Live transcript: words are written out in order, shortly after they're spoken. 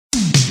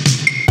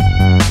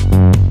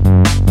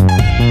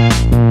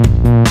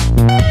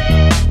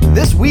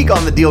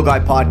on the Deal Guy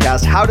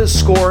podcast, how to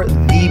score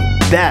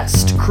the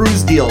best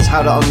cruise deals,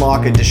 how to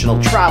unlock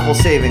additional travel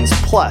savings,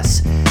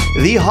 plus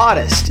the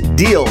hottest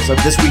deals of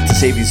this week to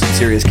save you some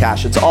serious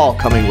cash. It's all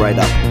coming right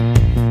up.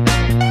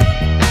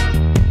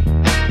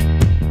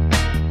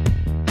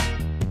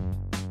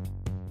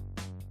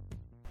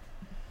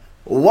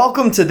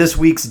 Welcome to this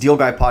week's Deal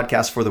Guy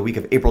podcast for the week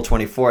of April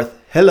 24th.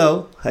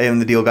 Hello, I am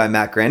the Deal Guy,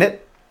 Matt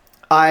Granite.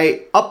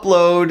 I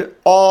upload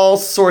all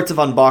sorts of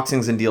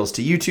unboxings and deals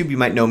to YouTube. You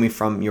might know me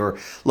from your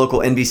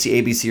local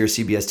NBC, ABC, or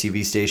CBS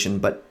TV station,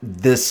 but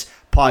this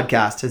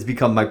podcast has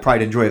become my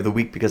pride and joy of the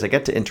week because I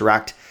get to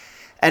interact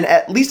and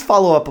at least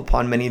follow up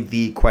upon many of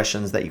the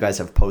questions that you guys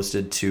have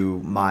posted to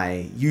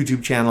my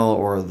YouTube channel,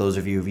 or those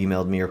of you who've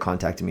emailed me or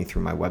contacted me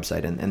through my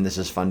website. And this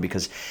is fun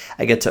because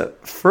I get to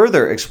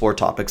further explore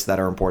topics that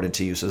are important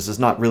to you. So this is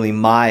not really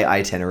my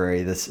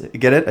itinerary.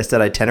 Get it? I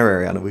said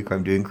itinerary on a week where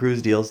I'm doing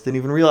cruise deals. Didn't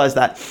even realize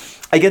that.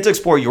 I get to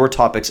explore your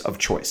topics of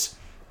choice.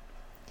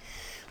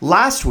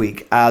 Last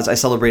week, as I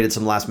celebrated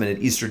some last minute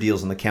Easter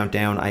deals in the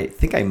countdown, I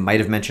think I might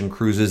have mentioned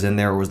cruises in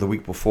there, or was the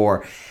week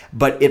before,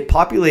 but it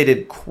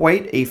populated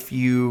quite a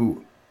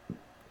few,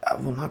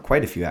 well, not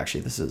quite a few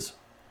actually.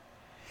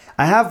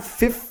 I have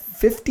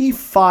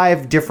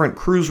 55 different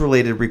cruise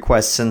related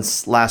requests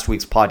since last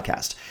week's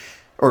podcast,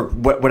 or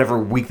whatever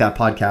week that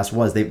podcast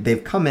was.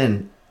 They've come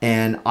in,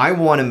 and I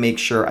want to make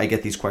sure I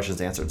get these questions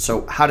answered.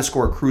 So how to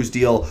score a cruise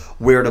deal,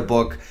 where to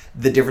book,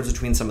 the difference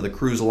between some of the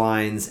cruise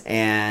lines,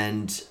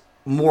 and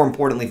more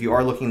importantly, if you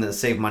are looking to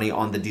save money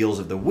on the deals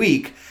of the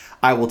week,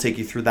 I will take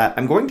you through that.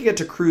 I'm going to get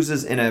to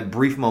cruises in a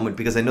brief moment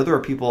because I know there are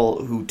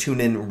people who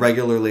tune in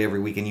regularly every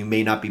week and you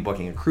may not be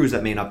booking a cruise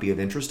that may not be of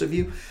interest to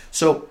you.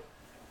 So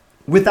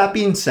with that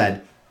being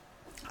said,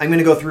 I'm going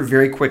to go through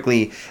very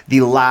quickly the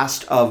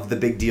last of the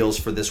big deals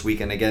for this week.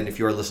 And again, if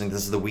you are listening,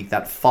 this is the week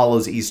that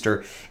follows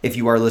Easter. If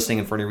you are listening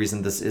and for any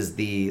reason this is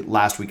the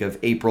last week of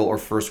April or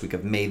first week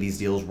of May, these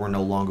deals will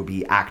no longer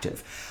be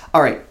active.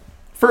 All right,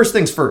 first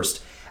things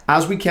first.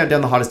 As we count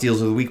down the hottest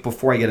deals of the week,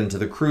 before I get into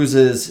the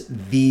cruises,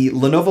 the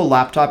Lenovo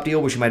laptop deal,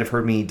 which you might have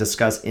heard me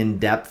discuss in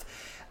depth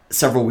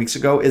several weeks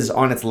ago, is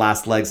on its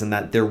last legs, and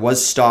that there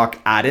was stock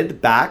added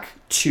back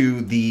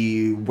to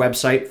the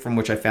website from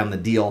which I found the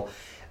deal,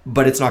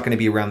 but it's not going to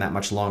be around that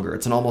much longer.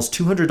 It's an almost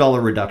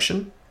 $200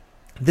 reduction.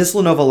 This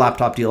Lenovo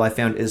laptop deal I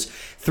found is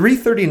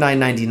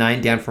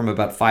 $339.99, down from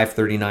about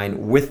 $539.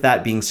 With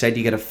that being said,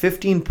 you get a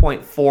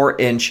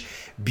 15.4-inch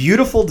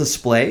beautiful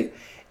display.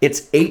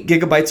 It's 8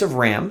 gigabytes of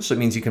RAM, so it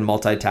means you can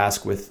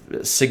multitask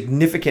with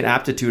significant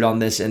aptitude on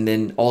this, and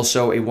then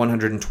also a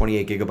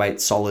 128 gigabyte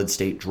solid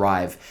state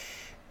drive.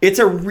 It's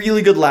a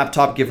really good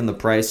laptop given the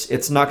price.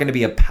 It's not going to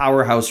be a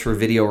powerhouse for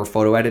video or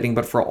photo editing,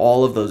 but for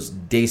all of those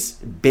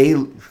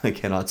daily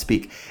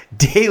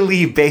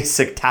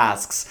basic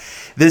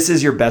tasks, this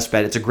is your best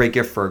bet. It's a great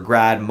gift for a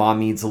grad. Mom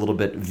needs a little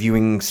bit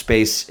viewing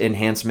space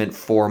enhancement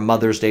for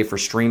Mother's Day for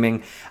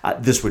streaming.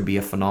 This would be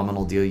a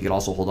phenomenal deal. You could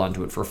also hold on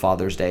to it for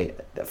Father's Day.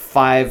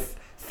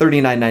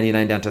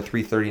 $539.99 down to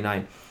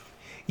 $339.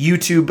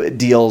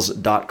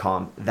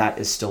 YouTubedeals.com. That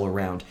is still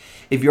around.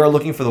 If you are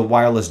looking for the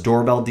wireless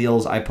doorbell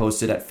deals, I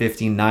posted at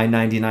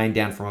 $59.99,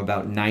 down from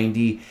about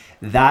 $90.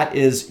 That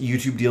is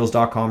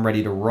YouTubedeals.com,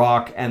 ready to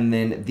rock. And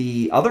then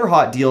the other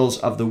hot deals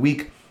of the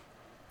week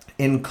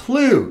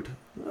include,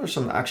 there's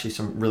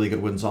some really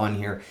good ones on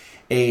here.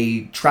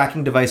 A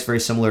tracking device very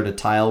similar to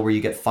Tile, where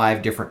you get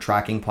 5 different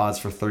tracking pods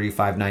for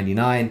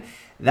 $35.99.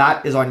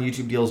 That is on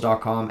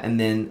YouTubedeals.com. And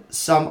then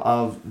some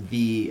of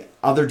the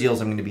other deals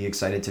I'm going to be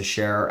excited to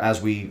share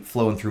as we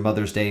flow in through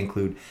Mother's Day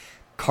include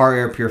car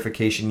air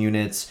purification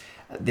units.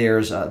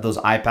 There's those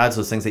iPads,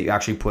 those things that you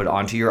actually put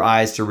onto your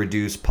eyes to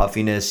reduce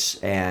puffiness.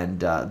 And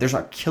there's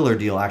a killer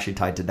deal actually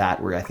tied to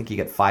that, where I think you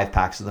get 5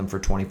 packs of them for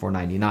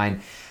 $24.99.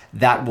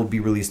 That will be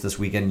released this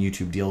weekend,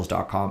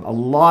 YouTubedeals.com. A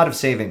lot of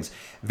savings.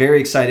 Very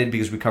excited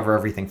because we cover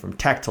everything from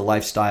tech to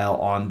lifestyle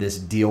on this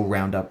deal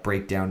roundup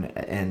breakdown.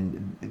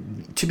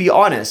 And to be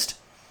honest,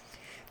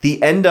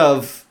 the end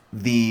of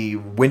the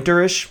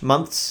winterish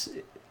months,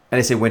 and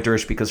I say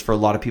winterish because for a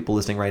lot of people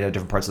listening right out of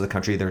different parts of the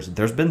country, there's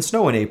been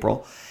snow in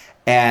April.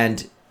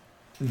 And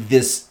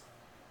the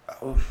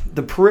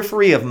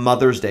periphery of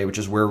Mother's Day, which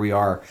is where we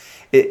are,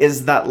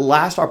 is that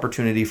last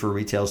opportunity for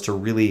retailers to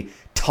really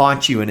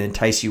taunt you and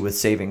entice you with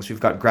savings. We've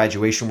got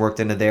graduation worked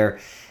into there.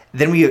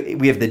 Then we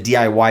have the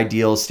DIY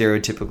deals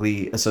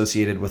stereotypically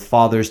associated with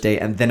Father's Day,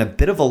 and then a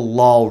bit of a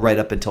lull right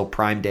up until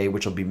Prime Day,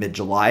 which will be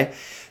mid-July.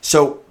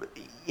 So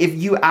if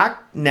you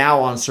act now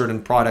on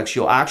certain products,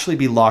 you'll actually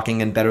be locking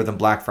in better than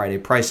Black Friday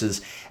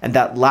prices. And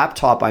that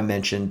laptop I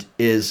mentioned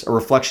is a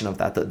reflection of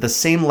that. The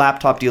same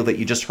laptop deal that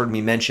you just heard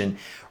me mention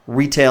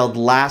retailed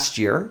last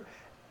year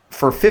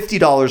for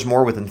 $50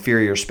 more with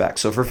inferior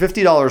specs. So for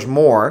 $50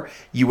 more,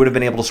 you would have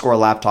been able to score a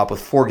laptop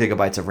with 4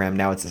 gigabytes of RAM.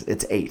 Now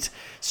it's 8.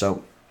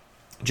 So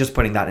just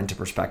putting that into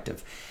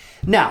perspective.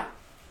 Now,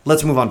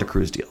 let's move on to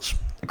cruise deals.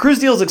 Cruise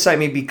deals excite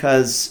me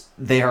because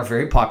they are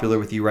very popular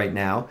with you right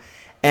now.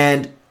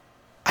 And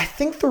I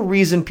think the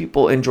reason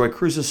people enjoy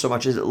cruises so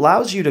much is it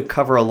allows you to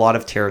cover a lot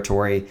of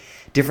territory,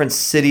 different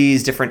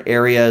cities, different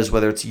areas,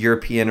 whether it's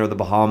European or the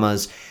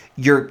Bahamas.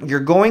 You're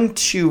going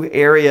to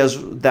areas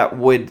that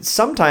would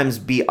sometimes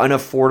be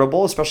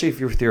unaffordable, especially if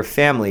you're with your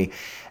family.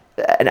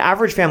 An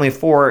average family of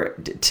four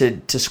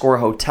to score a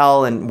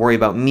hotel and worry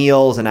about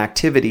meals and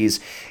activities,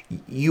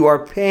 you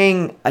are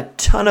paying a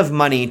ton of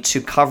money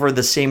to cover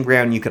the same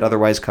ground you could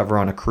otherwise cover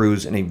on a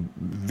cruise in a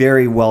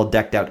very well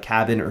decked out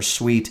cabin or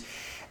suite.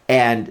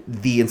 And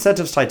the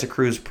incentives tied to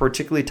cruise,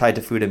 particularly tied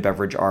to food and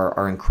beverage,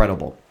 are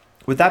incredible.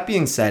 With that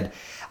being said,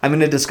 I'm going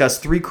to discuss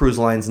 3 cruise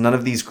lines. None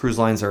of these cruise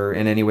lines are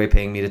in any way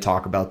paying me to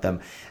talk about them.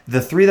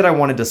 The 3 that I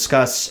want to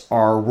discuss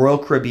are Royal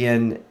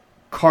Caribbean,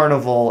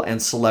 Carnival, and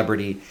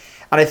Celebrity.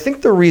 And I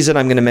think the reason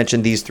I'm going to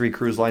mention these 3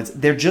 cruise lines,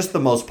 they're just the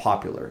most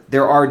popular.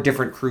 There are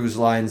different cruise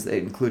lines,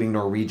 including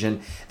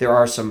Norwegian. There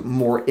are some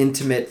more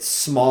intimate,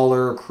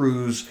 smaller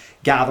cruise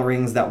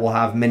gatherings that will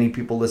have many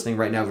people listening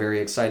right now very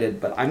excited.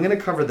 But I'm going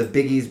to cover the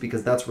biggies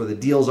because that's where the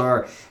deals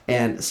are.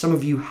 And some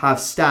of you have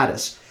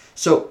status.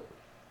 So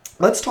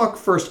let's talk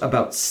first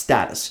about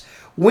status.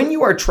 When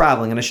you are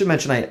traveling, and I should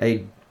mention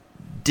I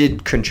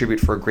did contribute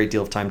for a great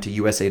deal of time to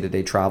USA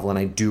Today Travel, and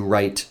I do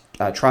write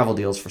travel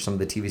deals for some of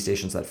the TV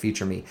stations that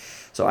feature me.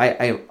 So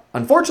I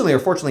unfortunately or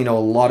fortunately know a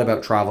lot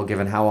about travel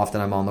given how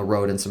often I'm on the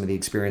road and some of the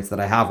experience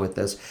that I have with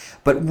this.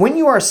 But when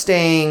you are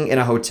staying in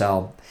a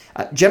hotel,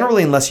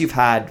 generally unless you've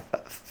had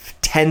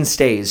 10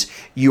 stays,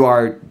 you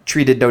are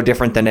treated no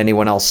different than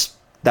anyone else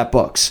that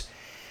books.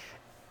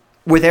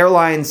 With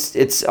airlines,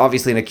 it's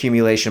obviously an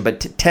accumulation,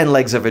 but 10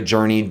 legs of a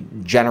journey,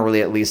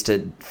 generally at least,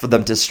 for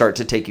them to start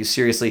to take you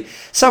seriously.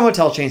 Some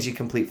hotel chains, you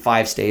complete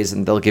 5 stays,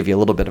 and they'll give you a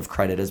little bit of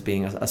credit as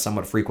being a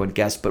somewhat frequent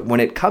guest. But when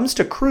it comes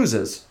to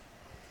cruises,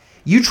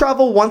 you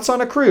travel once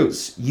on a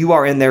cruise, you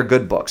are in their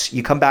good books.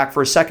 You come back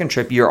for a second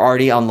trip, you're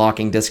already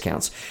unlocking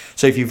discounts.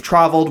 So if you've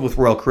traveled with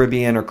Royal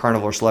Caribbean or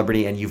Carnival or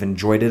Celebrity and you've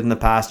enjoyed it in the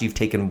past, you've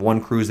taken one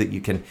cruise that you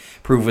can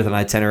prove with an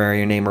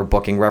itinerary, name, or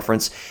booking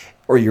reference,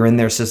 or you're in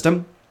their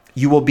system,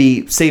 you will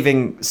be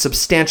saving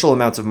substantial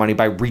amounts of money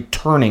by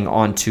returning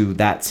onto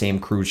that same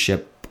cruise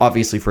ship,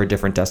 obviously for a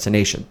different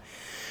destination.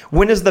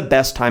 When is the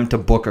best time to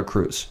book a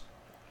cruise?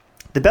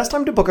 The best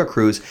time to book a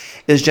cruise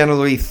is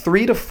generally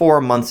 3 to 4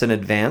 months in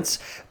advance,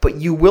 but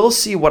you will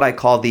see what I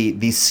call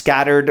the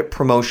scattered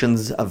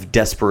promotions of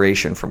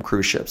desperation from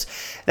cruise ships.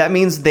 That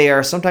means they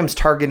are sometimes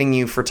targeting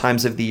you for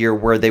times of the year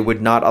where they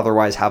would not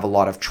otherwise have a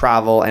lot of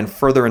travel and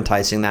further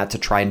enticing that to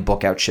try and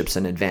book out ships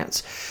in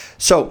advance.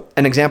 So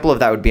an example of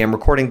that would be, I'm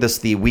recording this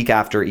the week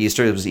after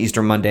Easter. It was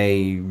Easter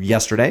Monday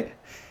yesterday.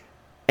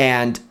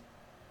 And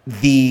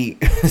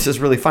this is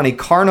really funny,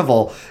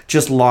 Carnival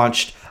just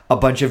launched a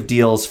bunch of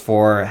deals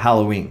for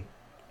Halloween.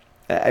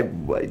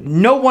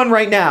 No one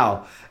right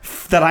now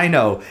that I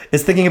know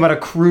is thinking about a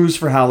cruise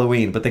for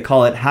Halloween, but they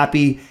call it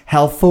Happy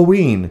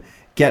Halloween.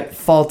 Get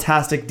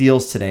fantastic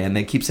deals today, and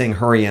they keep saying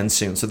hurry in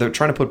soon. So they're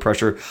trying to put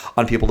pressure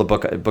on people to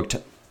book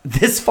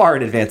this far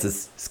in advance.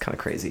 It's kind of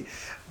crazy.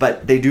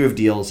 But they do have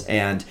deals,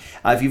 and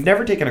if you've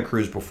never taken a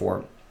cruise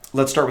before,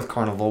 let's start with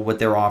Carnival, what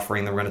they're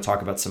offering. Then we're going to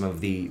talk about some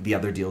of the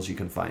other deals you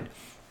can find.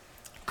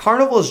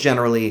 Carnival is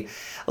generally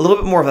a little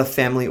bit more of a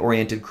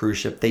family-oriented cruise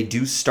ship. They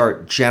do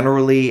start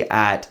generally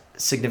at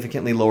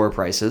significantly lower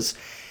prices,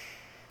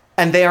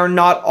 and they are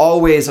not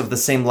always of the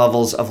same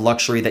levels of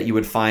luxury that you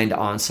would find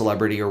on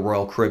Celebrity or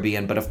Royal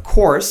Caribbean. But of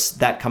course,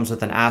 that comes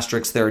with an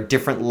asterisk. There are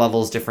different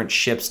levels, different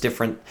ships,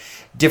 different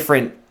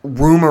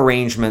room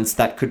arrangements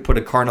that could put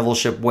a Carnival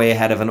ship way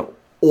ahead of an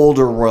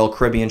older Royal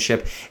Caribbean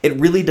ship. It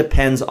really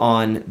depends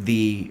on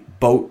the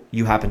boat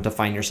you happen to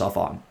find yourself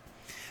on.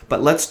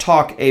 But let's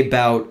talk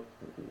about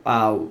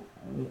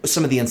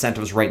some of the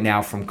incentives right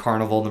now from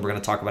Carnival, and then we're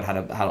going to talk about how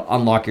to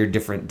unlock your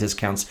different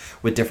discounts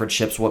with different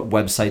ships, what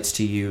websites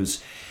to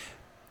use.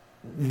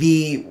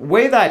 The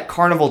way that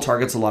Carnival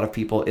targets a lot of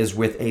people is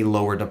with a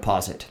lower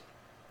deposit.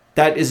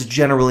 That is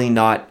generally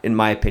not, in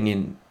my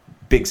opinion,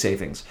 big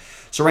savings.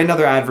 So right now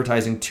they're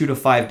advertising 2 to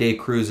 5 day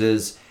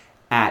cruises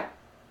at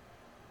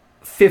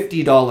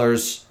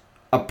 $50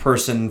 a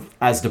person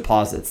as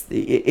deposits.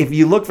 If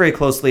you look very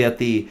closely at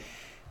the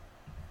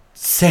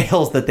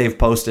sales that they've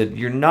posted,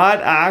 you're not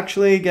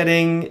actually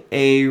getting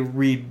a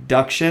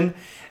reduction.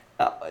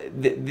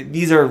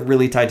 These are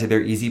really tied to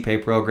their easy pay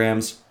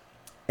programs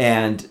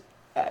and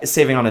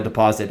saving on a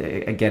deposit.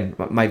 Again,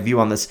 my view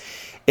on this,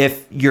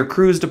 if your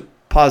cruise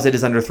deposit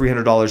is under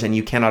 $300 and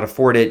you cannot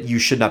afford it, you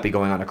should not be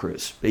going on a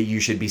cruise. You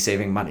should be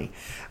saving money.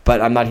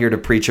 But I'm not here to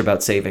preach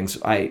about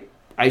savings. I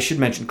should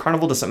mention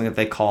Carnival does something that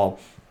they call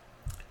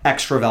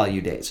extra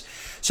value days.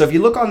 So if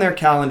you look on their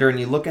calendar and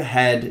you look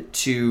ahead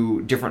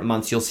to different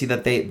months, you'll see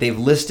that they've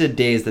listed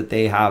days that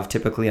they have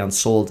typically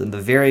unsold, and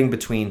the varying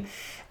between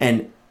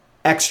an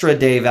extra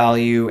day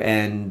value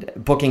and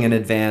booking in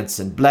advance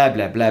and blah,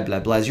 blah, blah, blah,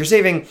 blah. You're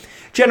saving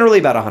generally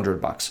about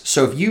 $100.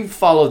 So if you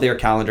follow their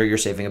calendar, you're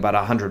saving about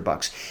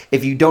 $100.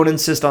 If you don't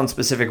insist on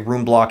specific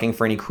room blocking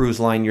for any cruise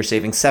line, you're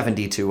saving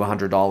 $70 to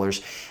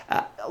 $100.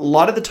 A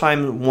lot of the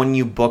time when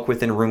you book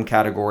within room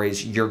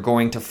categories, you're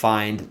going to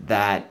find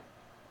that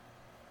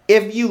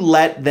if you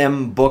let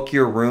them book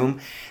your room,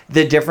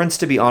 the difference,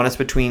 to be honest,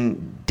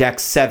 between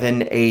decks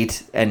 7,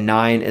 8, and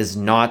 9 is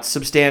not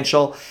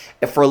substantial.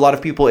 For a lot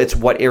of people, it's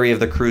what area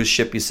of the cruise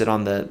ship you sit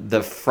on,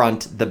 the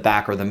front, the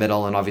back, or the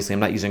middle. And obviously, I'm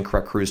not using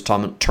correct cruise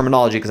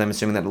terminology because I'm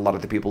assuming that a lot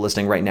of the people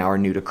listening right now are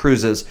new to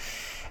cruises.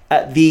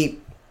 The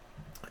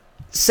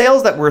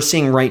sales that we're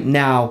seeing right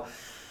now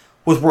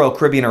with Royal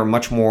Caribbean are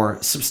much more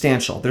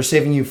substantial. They're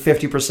saving you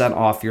 50%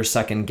 off your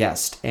second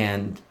guest.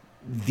 And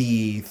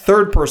the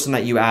third person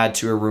that you add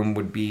to a room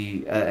would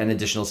be an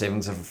additional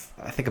savings of,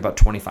 I think, about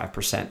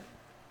 25%.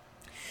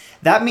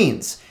 That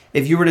means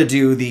if you were to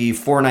do the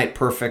 4-night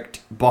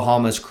perfect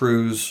Bahamas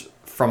cruise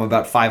from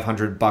about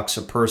 $500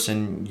 a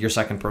person, your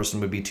second person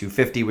would be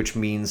 $250, which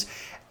means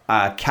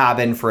a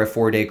cabin for a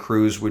 4-day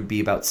cruise would be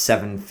about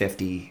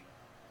 $750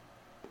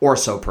 or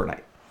so per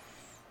night.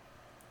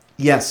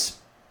 Yes,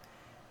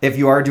 if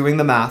you are doing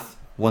the math,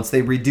 once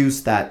they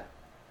reduce that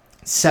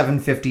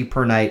 $750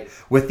 per night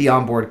with the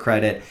onboard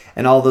credit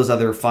and all those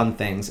other fun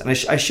things, and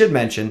I should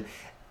mention,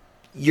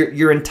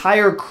 your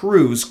entire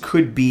cruise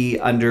could be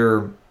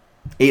under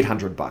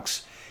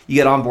 $800. You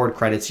get onboard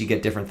credits, you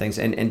get different things.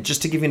 And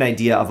just to give you an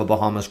idea of a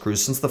Bahamas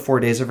cruise, since the 4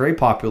 days are very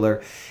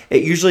popular,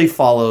 it usually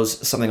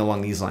follows something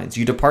along these lines.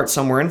 You depart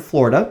somewhere in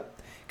Florida,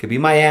 could be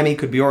Miami,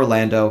 could be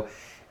Orlando.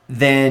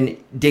 Then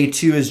day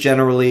 2 is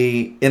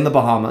generally in the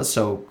Bahamas,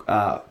 so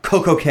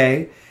Coco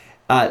Cay.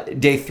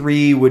 Day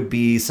 3 would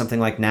be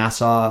something like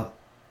Nassau.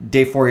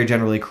 Day 4, you're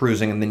generally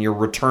cruising, and then you're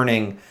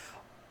returning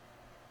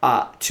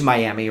to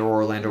Miami or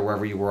Orlando,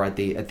 wherever you were at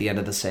the end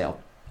of the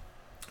sail.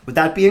 With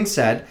that being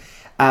said,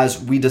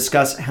 as we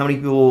discuss how many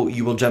people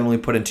you will generally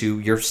put into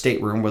your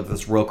stateroom, whether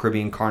it's Royal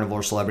Caribbean, Carnival,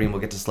 or Celebrity, and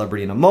we'll get to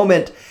Celebrity in a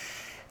moment,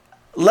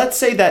 let's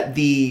say that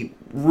the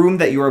room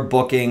that you are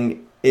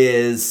booking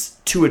is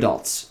 2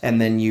 adults, and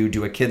then you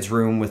do a kids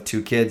room with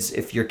 2 kids.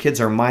 If your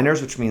kids are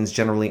minors, which means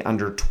generally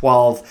under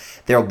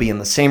 12, they'll be in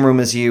the same room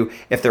as you.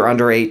 If they're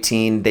under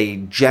 18, they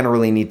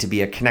generally need to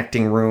be a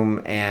connecting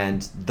room,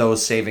 and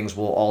those savings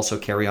will also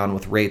carry on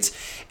with rates.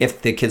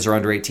 If the kids are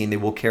under 18, they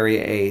will carry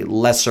a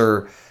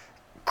lesser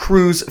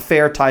cruise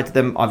fare tied to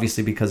them,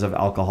 obviously because of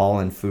alcohol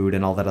and food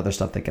and all that other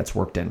stuff that gets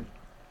worked in.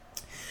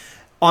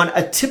 On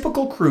a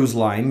typical cruise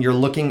line, you're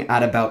looking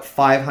at about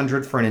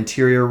 $500 for an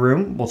interior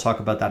room. We'll talk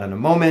about that in a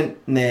moment.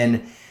 And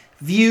then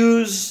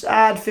views,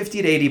 add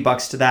 $50 to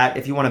 $80 to that.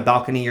 If you want a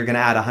balcony, you're going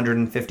to add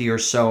 $150 or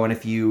so. And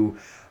if you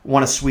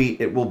want a suite,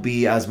 it will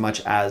be as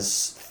much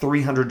as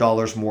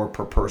 $300 more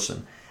per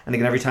person. And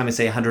again, every time I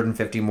say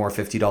 $150 more,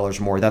 $50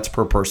 more, that's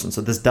per person.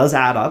 So this does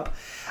add up.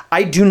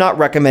 I do not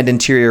recommend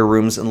interior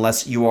rooms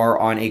unless you are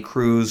on a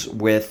cruise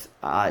with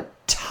a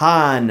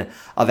ton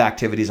of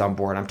activities on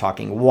board. I'm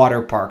talking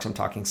water parks, I'm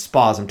talking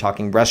spas, I'm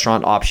talking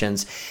restaurant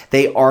options.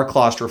 They are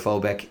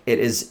claustrophobic. It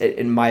is,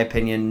 in my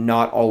opinion,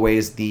 not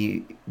always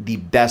the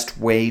best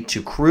way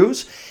to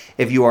cruise.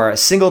 If you are a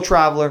single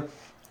traveler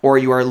or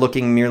you are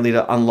looking merely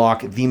to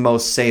unlock the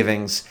most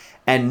savings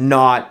and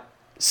not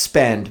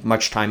spend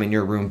much time in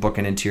your room, book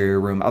an interior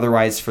room.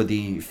 Otherwise, for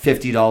the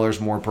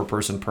 $50 more per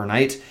person per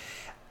night,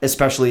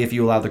 especially if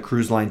you allow the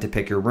cruise line to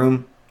pick your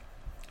room,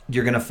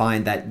 you're going to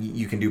find that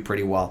you can do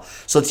pretty well.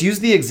 So let's use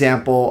the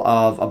example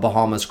of a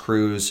Bahamas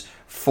cruise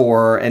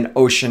for an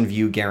ocean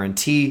view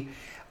guarantee.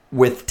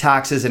 With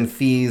taxes and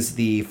fees,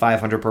 the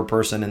 $500 per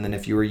person, and then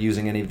if you were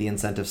using any of the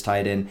incentives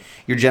tied in,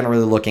 you're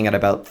generally looking at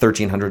about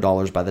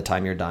 $1,300 by the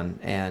time you're done.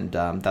 And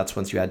that's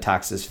once you add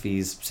taxes,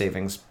 fees,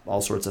 savings,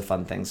 all sorts of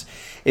fun things.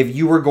 If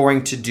you were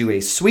going to do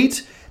a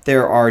suite,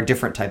 there are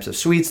different types of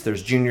suites.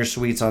 There's junior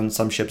suites on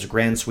some ships,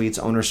 grand suites,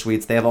 owner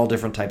suites. They have all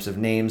different types of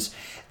names.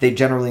 They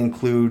generally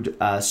include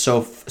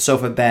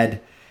sofa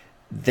bed.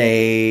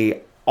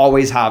 They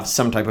always have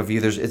some type of view.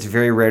 It's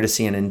very rare to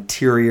see an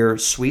interior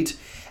suite.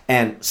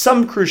 And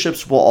some cruise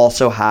ships will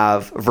also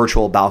have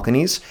virtual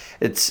balconies.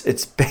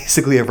 It's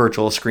basically a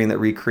virtual screen that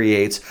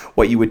recreates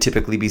what you would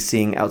typically be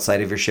seeing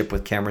outside of your ship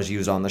with cameras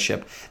used on the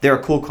ship. They're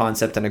a cool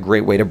concept and a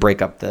great way to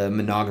break up the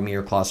monogamy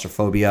or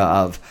claustrophobia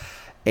of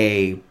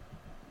a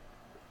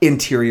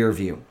interior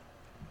view.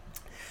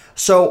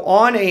 So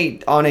on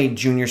a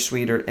junior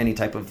suite or any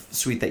type of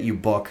suite that you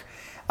book,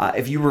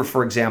 if you were,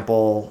 for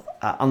example,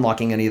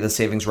 unlocking any of the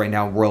savings right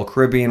now, Royal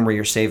Caribbean, where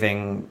you're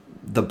saving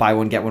the buy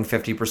one, get one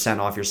 50%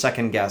 off your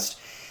second guest,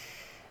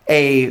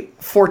 a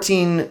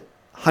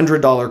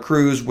 $1,400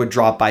 cruise would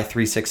drop by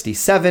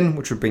 $367,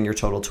 which would bring your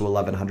total to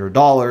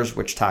 $1,100,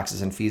 which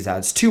taxes and fees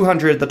adds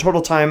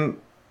 $200.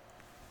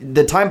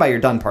 The time by your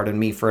done, pardon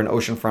me, for an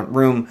oceanfront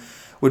room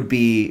would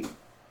be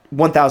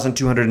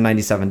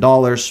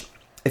 $1,297.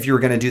 If you were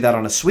going to do that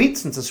on a suite,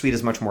 since a suite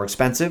is much more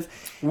expensive,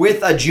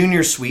 with a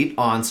junior suite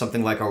on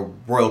something like a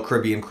Royal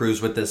Caribbean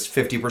cruise with this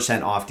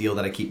 50% off deal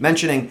that I keep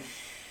mentioning,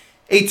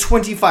 a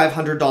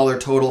 $2,500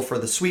 total for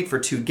the suite for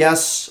 2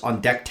 guests on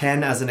deck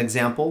 10, as an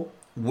example,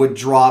 would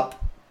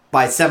drop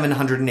by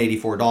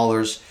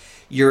 $784.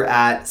 You're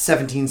at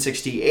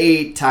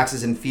 $1,768.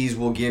 Taxes and fees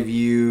will give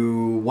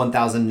you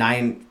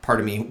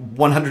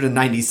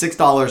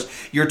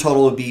 $196. Your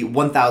total would be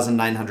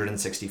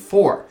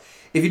 $1,964.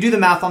 If you do the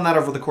math on that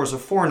over the course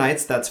of 4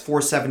 nights, that's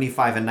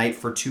 $475 a night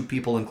for 2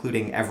 people,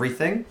 including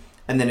everything.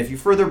 And then if you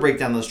further break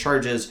down those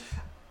charges,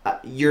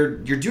 you're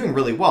doing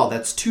really well.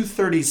 That's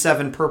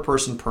 $237 per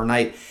person per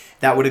night.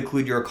 That would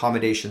include your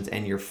accommodations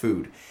and your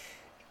food.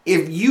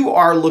 If you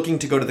are looking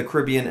to go to the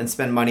Caribbean and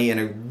spend money in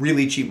a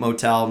really cheap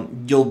motel,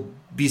 you'll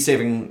be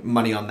saving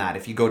money on that.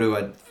 If you go to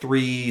a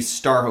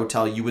 3-star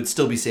hotel, you would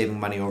still be saving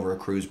money over a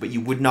cruise, but you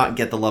would not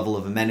get the level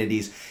of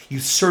amenities. You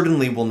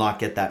certainly will not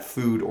get that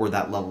food or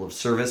that level of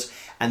service,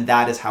 and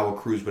that is how a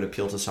cruise would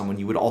appeal to someone.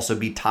 You would also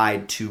be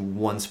tied to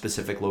one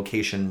specific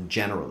location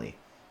generally.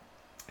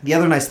 The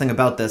other nice thing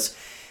about this,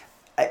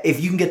 if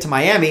you can get to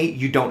Miami,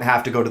 you don't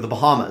have to go to the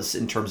Bahamas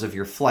in terms of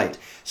your flight.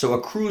 So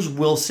a cruise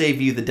will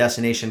save you the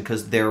destination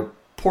because their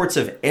ports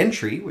of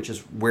entry, which is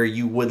where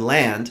you would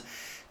land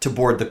to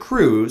board the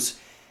cruise,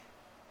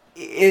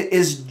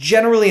 is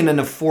generally in an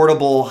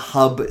affordable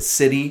hub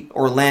city.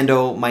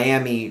 Orlando,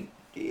 Miami,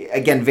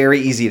 again, very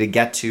easy to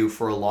get to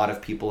for a lot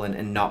of people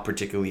and not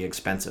particularly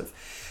expensive.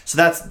 So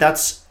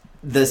that's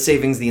the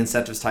savings, the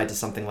incentives tied to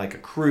something like a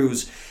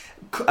cruise.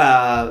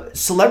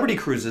 Celebrity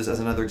cruises, as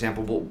another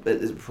example,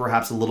 is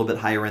perhaps a little bit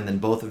higher end than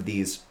both of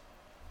these,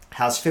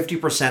 has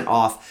 50%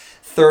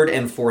 off 3rd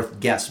and 4th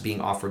guests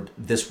being offered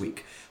this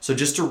week. So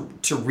just to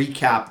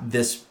recap,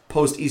 this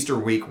post-Easter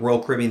week,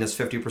 Royal Caribbean is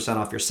 50%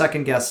 off your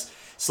 2nd guest.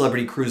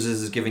 Celebrity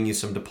Cruises is giving you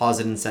some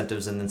deposit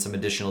incentives and then some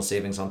additional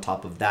savings on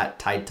top of that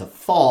tied to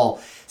fall.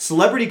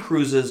 Celebrity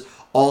Cruises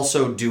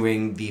also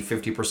doing the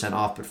 50%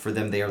 off, but for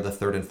them, they are the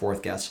 3rd and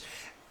 4th guests.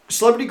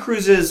 Celebrity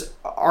Cruises,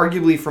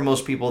 arguably for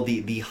most people,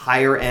 the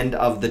higher end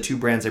of the 2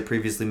 brands I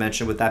previously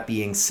mentioned. With that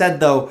being said,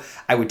 though,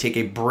 I would take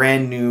a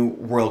brand new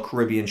Royal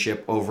Caribbean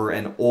ship over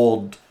an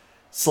old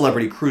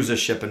Celebrity Cruises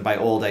ship. And by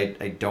old, I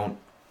don't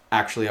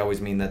actually always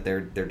mean that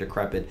they're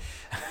decrepit.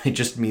 I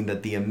just mean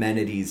that the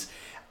amenities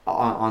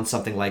on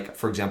something like,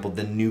 for example,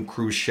 the new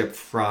cruise ship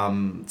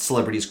from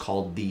Celebrity is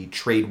called the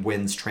Trade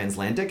Winds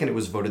Transatlantic, and it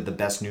was voted the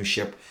best new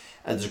ship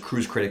as the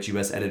Cruise Critics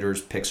U.S.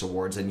 Editors Picks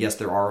Awards. And yes,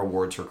 there are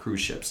awards for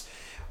cruise ships.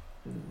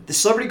 The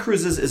Celebrity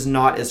Cruises is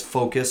not as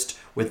focused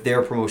with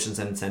their promotions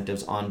and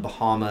incentives on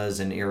Bahamas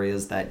and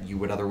areas that you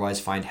would otherwise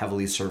find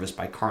heavily serviced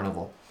by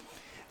Carnival.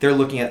 They're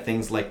looking at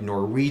things like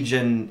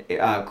Norwegian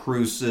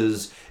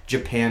cruises,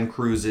 Japan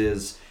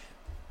cruises.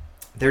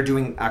 They're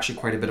doing actually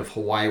quite a bit of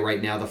Hawaii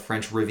right now, the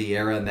French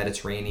Riviera,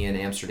 Mediterranean,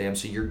 Amsterdam.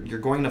 So you're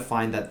going to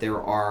find that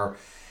there are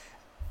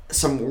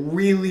some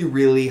really,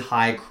 really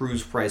high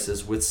cruise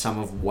prices with some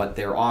of what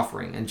they're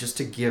offering. And just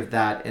to give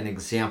that an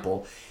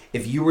example,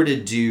 if you were to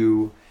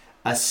do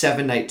a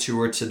 7-night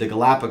tour to the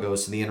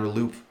Galapagos, to the Inner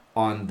Loop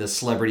on the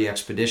Celebrity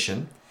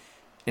Expedition,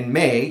 in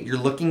May, you're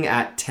looking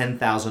at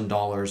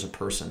 $10,000 a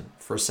person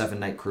for a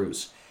 7-night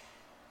cruise.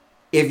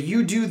 If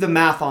you do the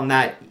math on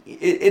that,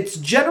 it's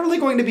generally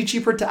going to be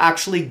cheaper to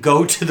actually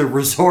go to the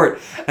resort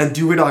and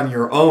do it on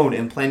your own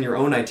and plan your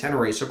own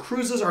itinerary. So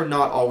cruises are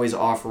not always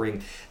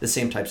offering the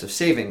same types of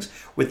savings.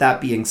 With that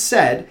being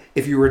said,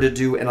 if you were to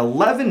do an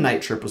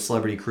 11-night trip with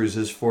Celebrity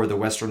Cruises for the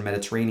Western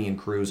Mediterranean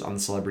cruise on the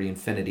Celebrity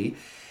Infinity,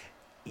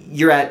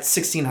 you're at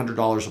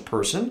 $1,600 a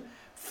person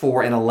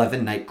for an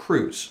 11-night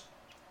cruise.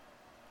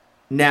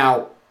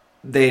 Now,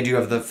 they do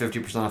have the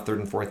 50% off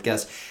 3rd and 4th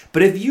guests.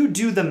 But if you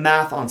do the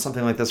math on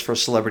something like this for a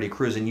Celebrity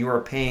Cruise and you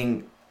are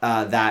paying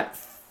for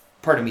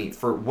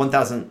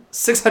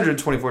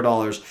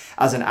 $1,624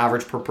 as an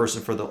average per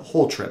person for the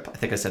whole trip, I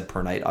think I said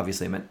per night,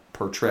 obviously I meant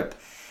per trip,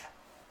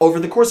 over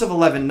the course of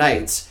 11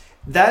 nights,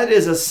 that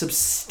is a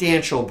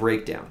substantial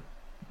breakdown.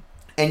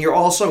 And you're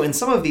also, in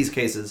some of these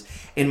cases,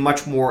 in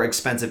much more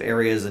expensive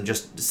areas than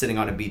just sitting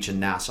on a beach in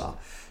Nassau.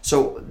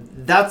 So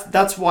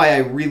that's why I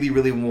really,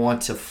 really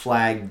want to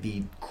flag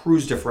the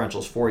cruise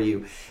differentials for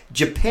you.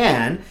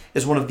 Japan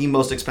is one of the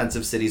most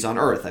expensive cities on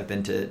earth. I've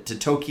been to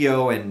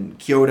Tokyo and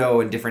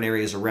Kyoto and different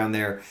areas around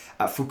there.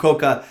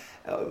 Fukuoka,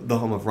 the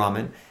home of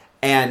ramen.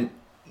 And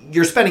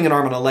you're spending an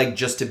arm and a leg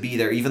just to be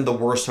there. Even the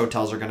worst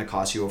hotels are going to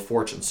cost you a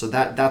fortune. So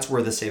that's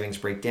where the savings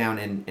break down.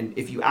 And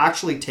if you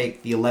actually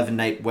take the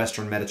 11-night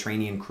Western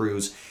Mediterranean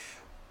cruise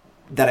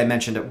that I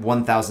mentioned at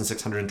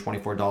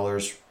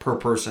 $1,624 per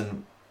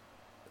person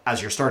as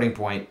your starting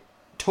point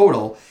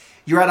total,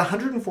 you're at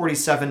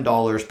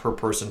 $147 per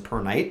person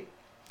per night.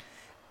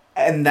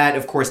 And that,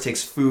 of course,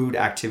 takes food,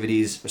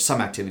 activities, or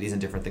some activities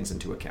and different things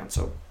into account.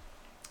 So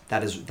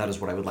that is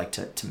what I would like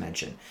to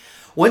mention.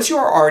 Once you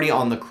are already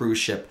on the cruise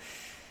ship,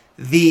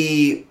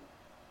 the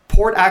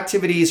port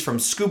activities from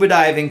scuba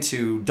diving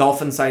to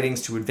dolphin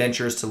sightings to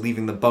adventures to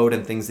leaving the boat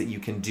and things that you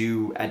can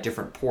do at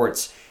different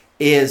ports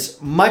is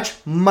much,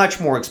 much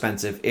more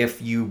expensive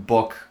if you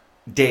book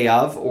day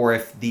of or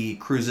if the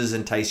cruises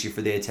entice you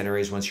for the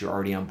itineraries once you're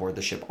already on board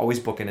the ship. Always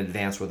book in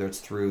advance, whether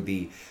it's through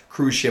the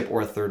cruise ship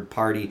or a third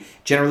party.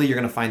 Generally, you're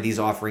going to find these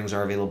offerings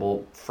are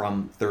available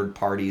from third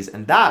parties,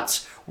 and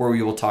that's where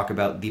we will talk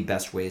about the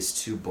best ways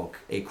to book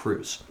a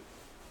cruise.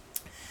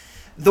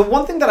 The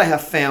one thing that I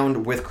have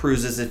found with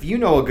cruises, if you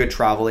know a good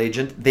travel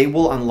agent, they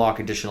will unlock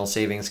additional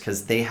savings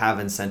because they have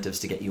incentives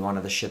to get you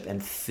onto the ship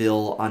and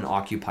fill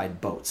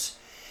unoccupied boats.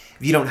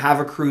 If you don't have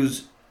a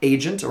cruise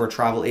agent or a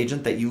travel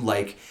agent that you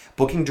like,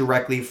 booking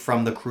directly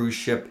from the cruise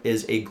ship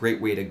is a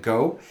great way to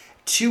go.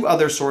 Two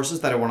other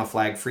sources that I want to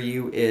flag for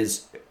you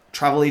is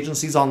travel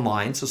agencies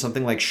online. So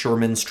something like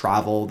Sherman's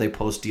Travel, they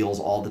post deals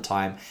all the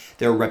time.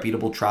 They're a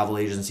reputable travel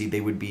agency. They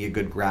would be a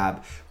good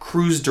grab.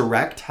 Cruise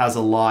Direct has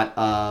a lot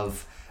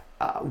of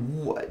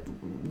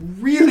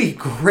really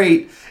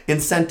great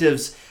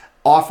incentives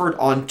offered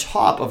on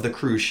top of the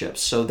cruise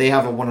ships. So they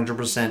have a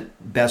 100%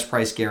 best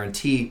price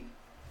guarantee.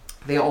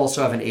 They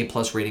also have an A+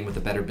 rating with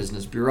the Better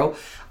Business Bureau.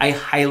 I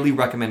highly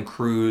recommend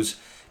Cruise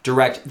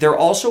Direct. They're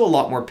also a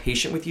lot more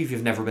patient with you if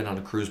you've never been on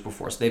a cruise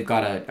before. So they've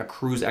got a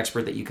cruise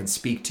expert that you can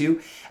speak to,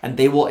 and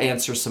they will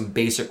answer some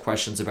basic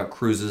questions about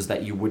cruises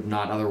that you would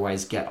not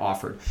otherwise get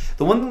offered.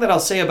 The one thing that I'll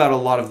say about a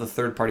lot of the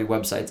third-party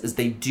websites is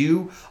they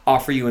do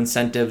offer you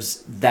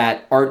incentives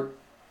that aren't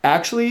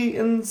actually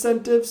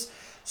incentives.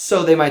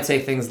 So they might say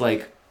things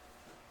like,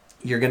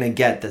 you're going to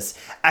get this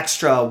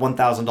extra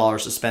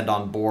 $1,000 to spend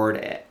on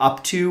board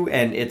up to,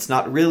 and it's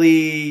not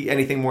really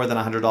anything more than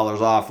 $100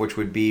 off, which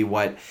would be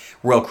what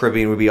Royal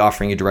Caribbean would be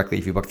offering you directly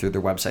if you book through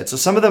their website. So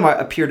some of them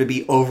appear to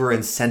be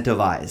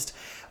over-incentivized.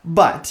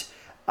 But,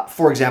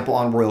 for example,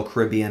 on Royal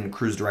Caribbean,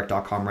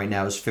 cruisedirect.com right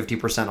now is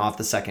 50% off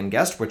the second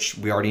guest, which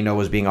we already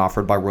know is being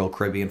offered by Royal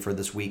Caribbean for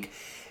this week.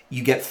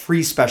 You get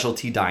free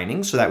specialty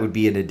dining, so that would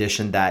be an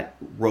addition that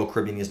Royal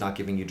Caribbean is not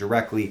giving you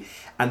directly.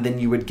 And then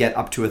you would get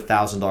up to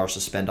 $1,000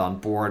 to spend on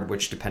board,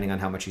 which, depending on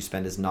how much you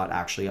spend, is not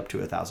actually up to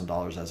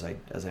 $1,000,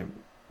 as I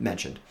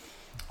mentioned.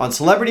 On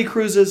celebrity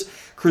cruises,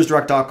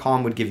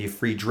 cruisedirect.com would give you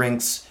free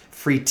drinks,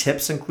 free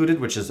tips included,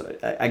 which is,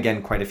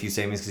 again, quite a few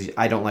savings because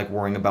I don't like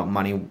worrying about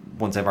money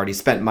once I've already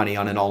spent money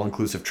on an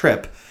all-inclusive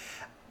trip.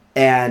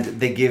 And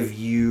they give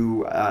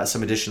you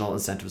some additional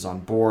incentives on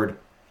board.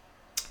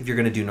 If you're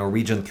going to do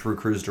Norwegian through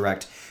Cruise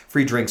Direct,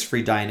 free drinks,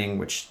 free dining,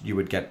 which you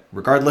would get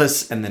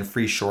regardless, and then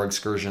free shore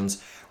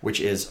excursions,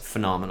 which is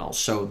phenomenal.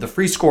 So the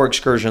free shore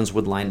excursions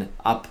would line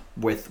up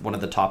with one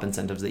of the top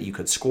incentives that you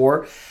could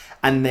score.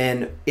 And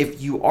then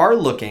if you are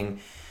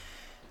looking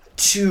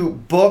to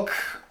book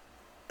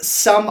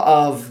some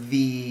of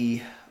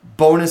the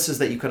bonuses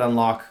that you could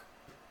unlock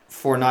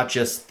for not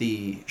just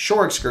the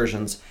shore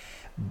excursions,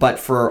 but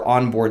for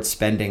onboard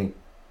spending,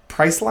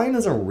 Priceline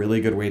is a really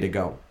good way to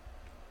go.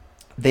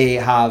 They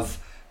have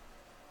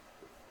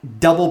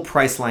double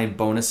Priceline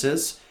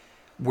bonuses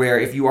where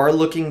if you are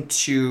looking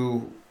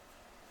to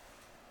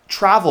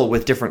travel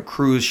with different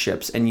cruise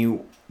ships and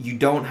you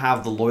don't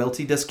have the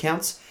loyalty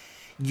discounts,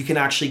 you can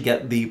actually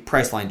get the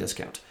Priceline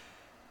discount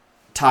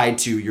tied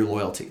to your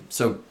loyalty.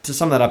 So to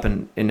sum that up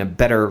in a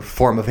better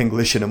form of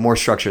English, in a more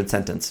structured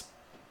sentence,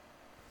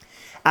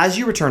 as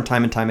you return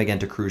time and time again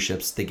to cruise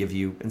ships, they give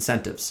you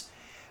incentives.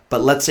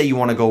 But let's say you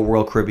want to go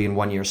Royal Caribbean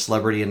one year,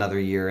 Celebrity another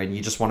year, and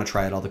you just want to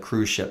try out all the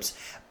cruise ships.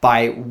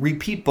 By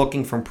repeat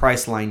booking from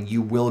Priceline,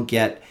 you will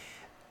get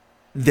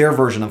their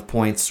version of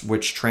points,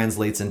 which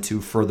translates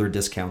into further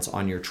discounts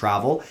on your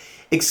travel.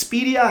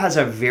 Expedia has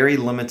a very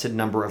limited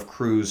number of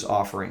cruise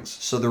offerings.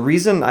 So the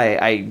reason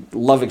I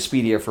love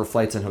Expedia for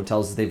flights and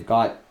hotels is they've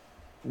got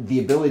the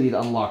ability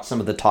to unlock some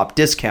of the top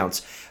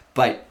discounts,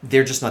 but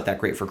they're just not that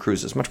great for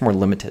cruises, much more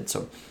limited.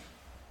 So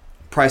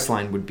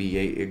Priceline would be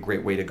a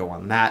great way to go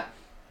on that.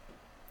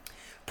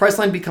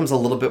 Priceline becomes a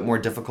little bit more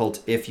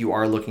difficult if you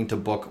are looking to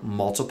book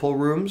multiple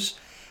rooms.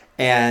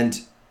 And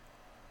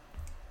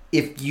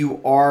if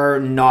you are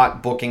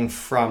not booking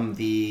from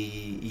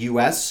the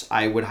US,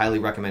 I would highly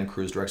recommend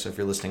Cruise Direct. So if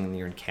you're listening and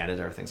you're in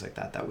Canada or things like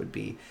that, that would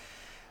be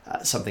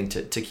something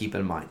to keep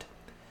in mind.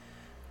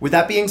 With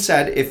that being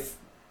said, if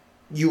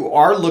you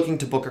are looking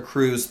to book a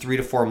cruise 3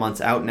 to 4 months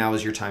out, now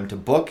is your time to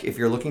book. If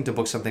you're looking to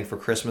book something for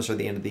Christmas or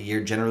the end of the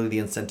year, generally the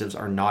incentives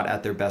are not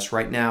at their best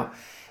right now.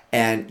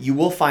 And you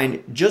will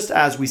find, just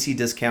as we see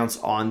discounts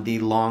on the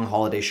long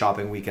holiday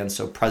shopping weekends,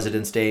 so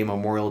President's Day,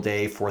 Memorial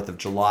Day, 4th of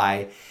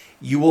July,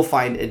 you will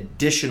find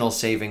additional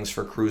savings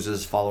for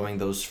cruises following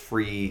those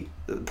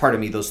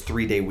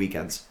 3-day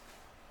weekends.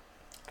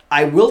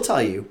 I will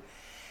tell you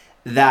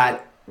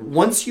that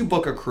once you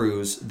book a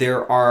cruise,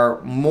 there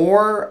are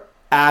more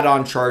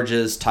add-on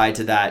charges tied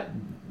to that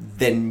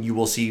than you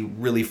will see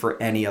really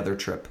for any other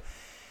trip.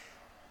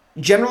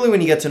 Generally,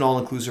 when you get to an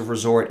all-inclusive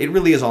resort, it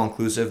really is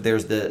all-inclusive.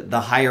 There's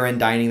the higher-end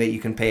dining that you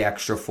can pay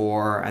extra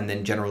for, and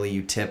then generally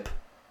you tip.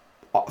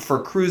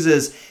 For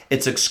cruises,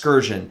 it's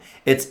excursion,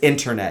 it's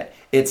internet,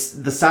 it's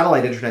the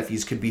satellite internet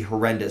fees could be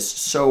horrendous.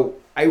 So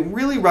I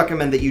really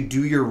recommend that you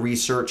do your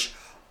research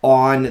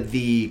on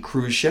the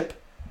cruise ship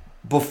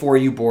before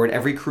you board.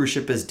 Every cruise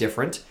ship is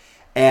different,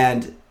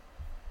 and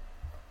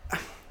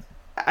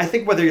I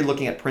think whether you're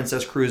looking at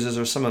Princess Cruises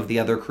or some of the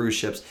other cruise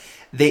ships,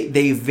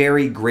 they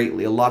vary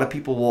greatly. A lot of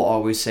people will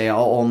always say,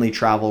 I'll only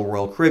travel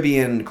Royal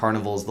Caribbean,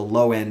 Carnival is the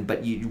low end,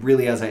 but you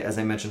really, as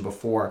I mentioned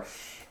before,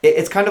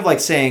 it's kind of like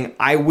saying,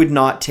 I would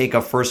not take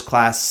a first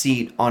class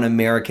seat on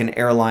American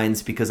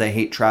Airlines because I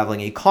hate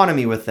traveling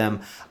economy with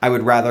them. I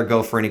would rather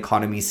go for an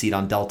economy seat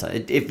on Delta.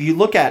 If you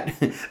look at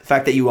the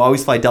fact that you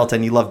always fly Delta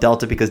and you love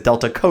Delta because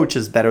Delta coach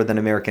is better than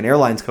American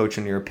Airlines coach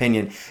in your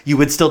opinion, you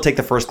would still take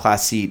the first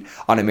class seat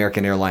on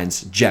American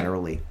Airlines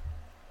generally.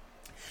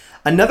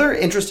 Another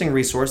interesting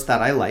resource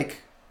that I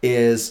like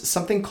is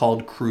something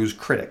called Cruise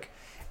Critic.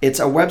 It's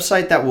a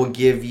website that will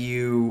give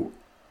you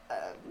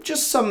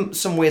just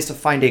some ways to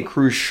find a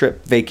cruise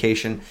ship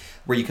vacation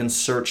where you can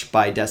search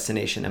by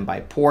destination and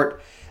by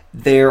port.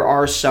 There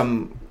are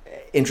some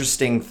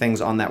interesting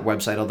things on that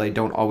website, although I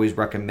don't always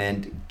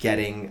recommend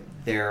getting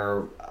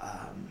their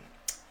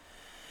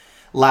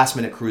last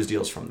minute cruise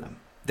deals from them.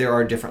 There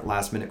are different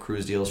last minute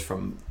cruise deals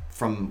from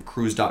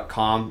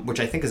cruise.com, which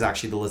I think is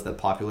actually the list that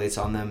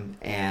populates on them.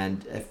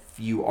 And if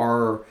you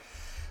are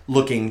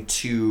looking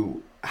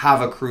to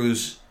have a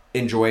cruise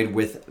enjoyed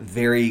with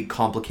very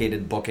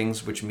complicated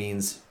bookings, which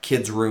means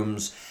kids'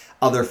 rooms,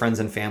 other friends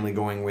and family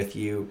going with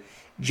you,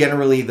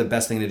 generally the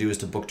best thing to do is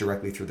to book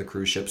directly through the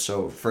cruise ship.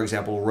 So for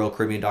example,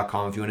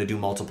 RoyalCaribbean.com, if you want to do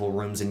multiple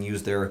rooms and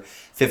use their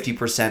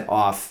 50%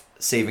 off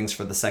savings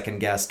for the second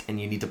guest, and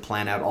you need to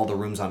plan out all the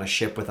rooms on a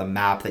ship with a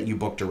map that you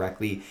book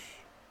directly,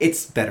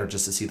 it's better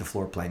just to see the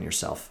floor plan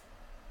yourself.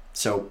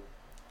 So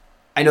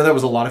I know that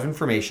was a lot of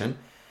information.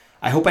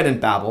 I hope I didn't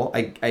babble.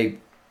 I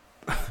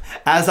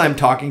as I'm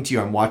talking to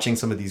you, I'm watching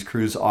some of these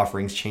cruise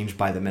offerings change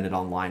by the minute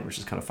online, which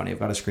is kind of funny. I've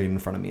got a screen in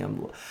front of me.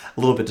 I'm a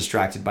little bit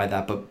distracted by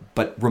that,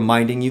 but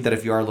reminding you that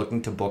if you are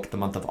looking to book the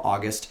month of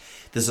August,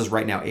 this is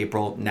right now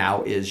April,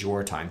 now is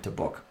your time to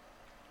book.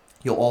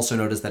 You'll also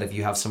notice that if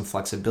you have some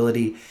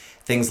flexibility,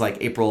 things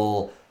like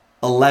April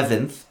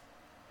 11th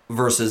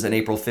versus an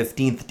April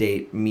 15th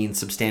date means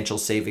substantial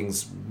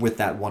savings with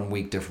that 1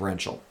 week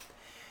differential.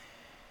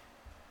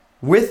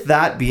 With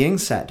that being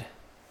said,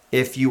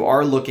 if you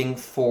are looking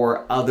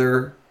for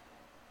other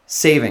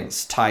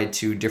savings tied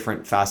to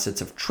different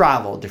facets of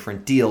travel,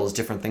 different deals,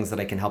 different things that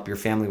I can help your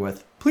family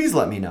with, please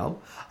let me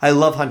know. I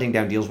love hunting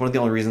down deals. One of the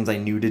only reasons I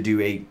knew to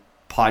do a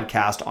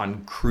podcast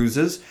on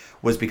cruises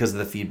was because of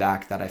the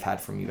feedback that I've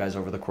had from you guys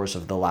over the course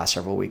of the last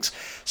several weeks.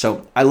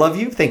 So I love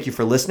you. Thank you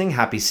for listening.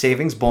 Happy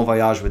savings. Bon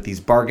voyage with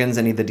these bargains.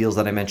 Any of the deals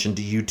that I mentioned,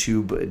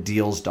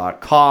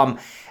 YouTubedeals.com.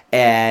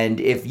 And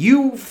if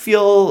you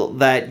feel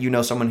that you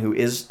know someone who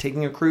is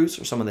taking a cruise,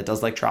 or someone that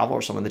does like travel,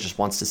 or someone that just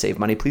wants to save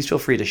money, please feel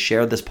free to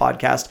share this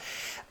podcast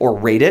or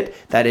rate it.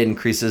 That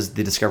increases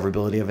the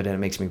discoverability of it, and it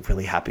makes me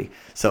really happy.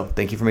 So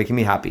thank you for making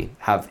me happy.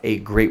 Have a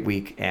great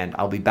week, and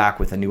I'll be back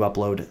with a new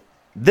upload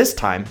this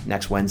time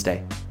next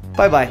Wednesday.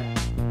 Bye-bye.